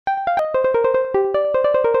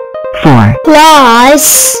4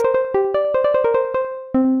 plus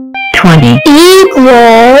 20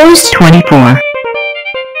 equals 24.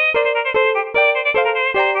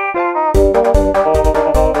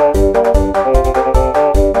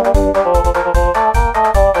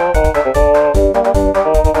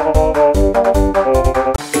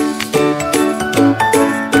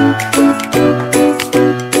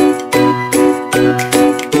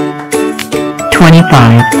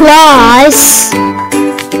 25 plus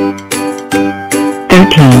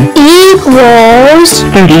 13 equals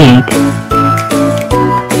 38.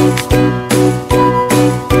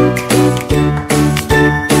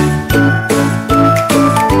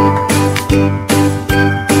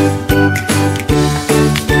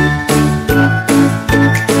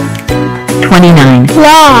 29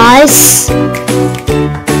 plus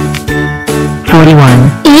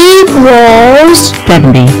 41 equals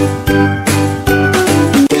 70.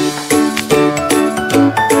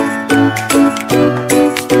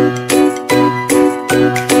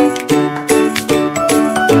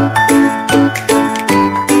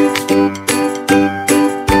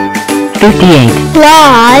 58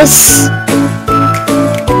 plus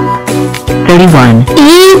 31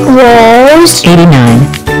 equals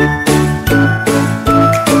 89.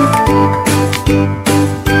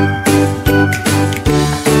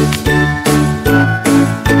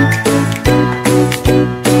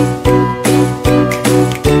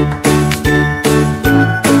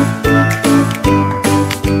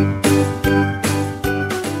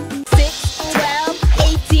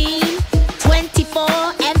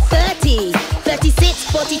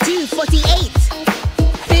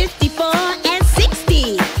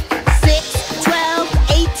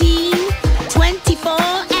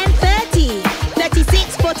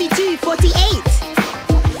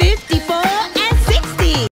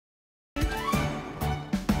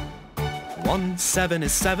 1 7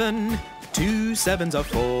 is 7, 2 7s are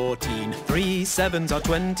 14, 3 7s are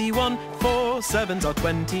 21, 4 7s are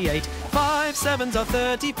 28, 5 7s are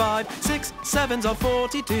 35, 6 7s are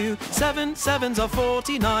 42, 7 7s are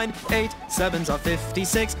 49, 8 7s are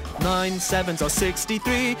 56, 9 7s are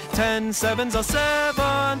 63, 10 7s are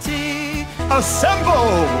 70.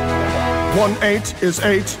 Assemble! 1 8 is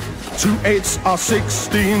 8, 2 8s are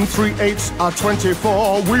 16, 3 8s are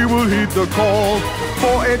 24, we will heed the call.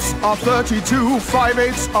 4 8s are 32, 5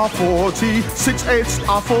 8s are 40, 6 8s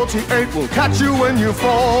are 48, we'll catch you when you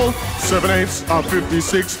fall. 7 8s are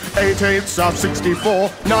 56, 8 8s are 64,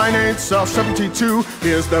 9 8s are 72,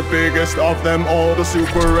 here's the biggest of them all, the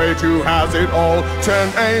Super 8 who has it all.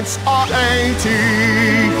 10 8s are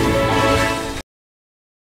 80.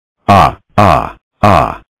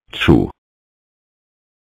 Two.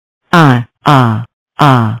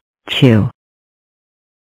 2 Two.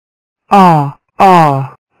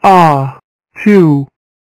 2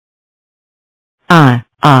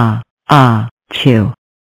 Two.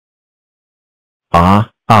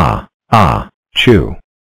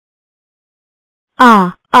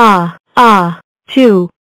 2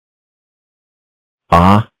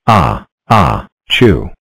 Two.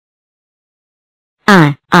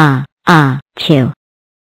 2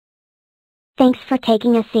 Thanks for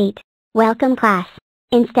taking a seat. Welcome class.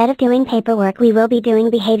 Instead of doing paperwork we will be doing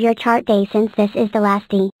behavior chart day since this is the last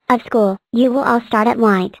day of school. You will all start at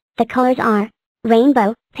white. The colors are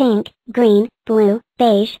rainbow, pink, green, blue,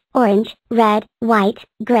 beige, orange, red, white,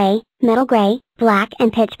 gray, middle gray, black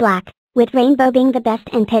and pitch black, with rainbow being the best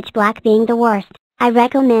and pitch black being the worst. I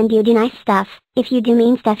recommend you do nice stuff. If you do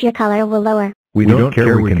mean stuff your color will lower. We don't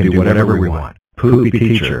care, we can do whatever we want. Poopy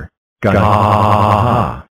teacher.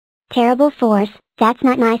 Gah. Terrible force, that's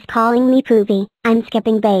not nice calling me poopy. I'm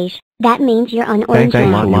skipping beige. That means you're on orange Thanks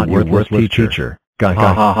a now. lot, you worthless teacher.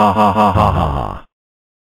 Gah.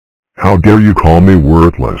 How dare you call me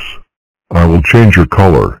worthless? I will change your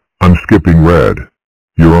color. I'm skipping red.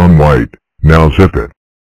 You're on white. Now zip it.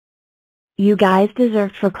 You guys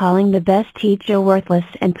deserved for calling the best teacher worthless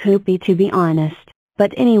and poopy, to be honest.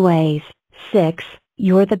 But anyways, 6,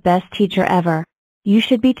 you're the best teacher ever. You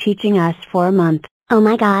should be teaching us for a month. Oh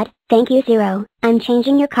my god, thank you 0. I'm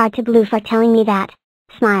changing your card to blue for telling me that.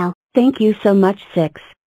 Smile. Thank you so much 6.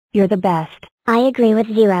 You're the best. I agree with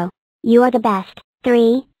 0. You are the best.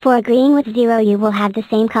 3, for agreeing with 0 you will have the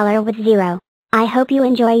same color with 0. I hope you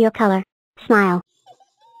enjoy your color. Smile.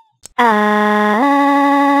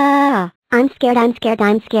 I'm scared.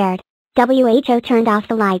 WHO turned off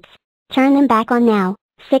the lights. Turn them back on now.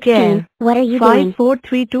 16, Scare. what are you 5, doing? 4,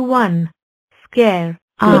 3, 2, 1. Scare.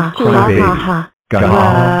 16. Oh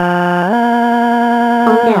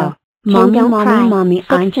no. Ken, don't cry. Mommy,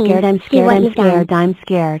 I'm 16. scared, See what you've done. I'm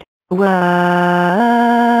scared.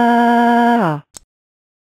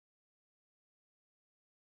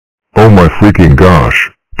 freaking gosh,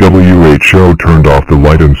 WHO turned off the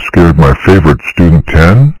light and scared my favorite student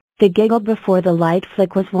 10? The giggle before the light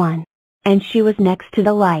flick was 1. And she was next to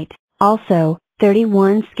the light. Also,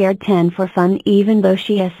 31 scared 10 for fun even though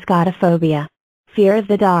she has scotophobia. Fear of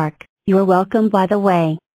the dark. You're welcome by the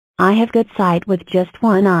way. I have good sight with just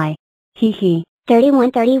one eye. Hee hee. 31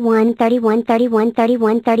 31 31 31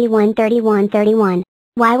 31 31 31 31.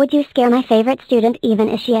 Why would you scare my favorite student even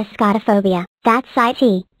if she has scotophobia? That's side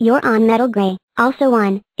T. You're on metal gray. Also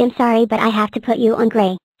 1. I'm sorry but I have to put you on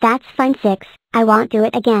gray. That's fun 6. I won't do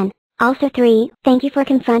it again. Also 3. Thank you for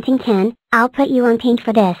confronting 10. I'll put you on paint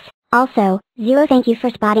for this. Also, 0. Thank you for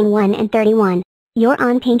spotting 1 and 31. You're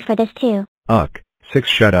on paint for this too. 6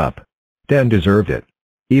 shut up. 10 deserved it.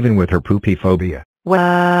 Even with her poopy phobia. Wow.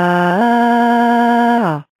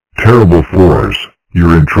 Terrible 4s.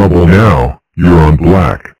 You're in trouble now. You're on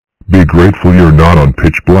black. Be grateful you're not on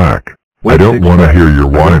pitch black. I don't want to hear your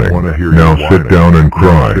whining. Now sit down and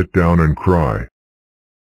cry. Sit down and cry.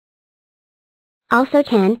 Also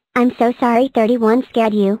 10. I'm so sorry 31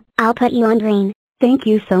 scared you. I'll put you on green. Thank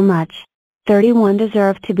you so much. 31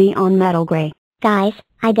 deserved to be on metal gray. Guys,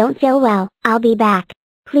 I don't feel well. I'll be back.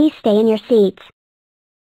 Please stay in your seats.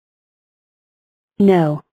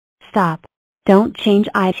 No. Stop. Don't change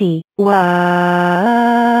IT.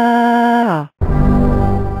 Wow.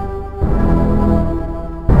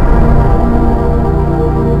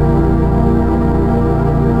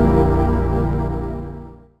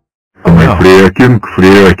 Фрекинг,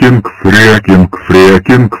 фрекинг, фрекинг,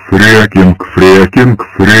 фрекинг, фрекинг, фрекинг,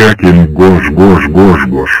 фрекинг, гош, гош, гош,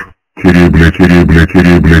 гош. Терибля, терибля,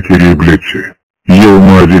 терибля, териблете.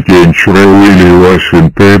 Йылмади чуравили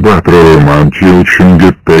вашинтэй батройман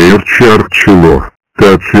чилчингеттейр чарчыло.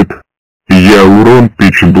 Тацит. Я урон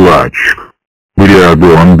пич блач.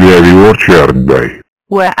 Брядуан бявиор чарддай.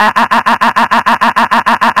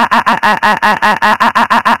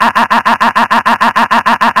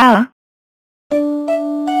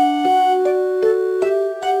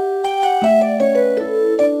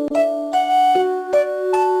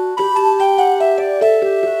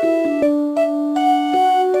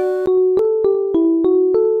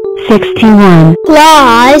 61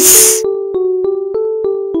 plus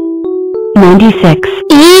 96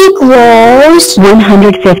 equals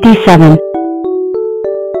 157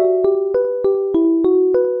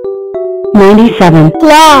 97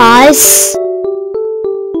 plus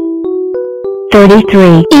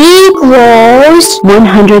 33 equals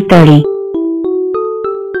 130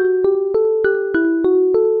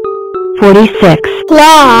 46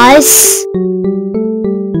 plus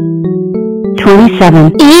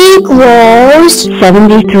 27 equals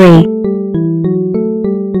 73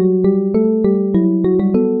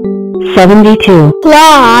 72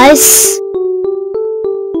 plus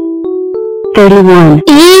 31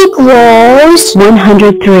 equals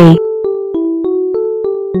 103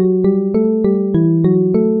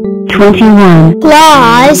 21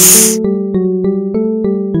 plus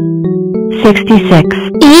 66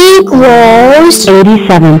 equals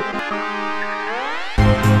 87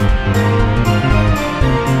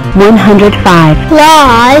 105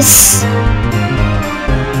 plus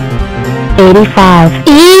 85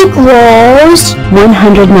 equals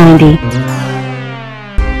 190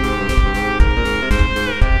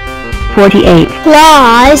 48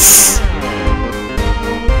 plus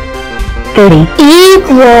 30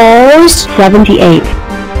 equals 78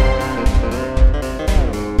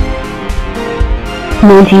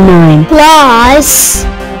 99 plus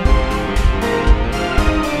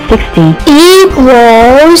 60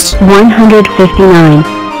 equals 159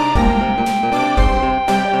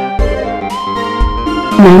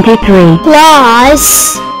 93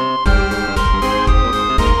 plus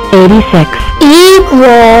 86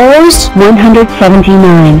 equals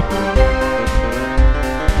 179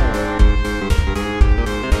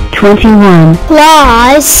 21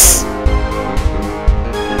 plus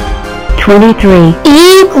 23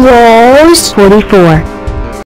 equals 44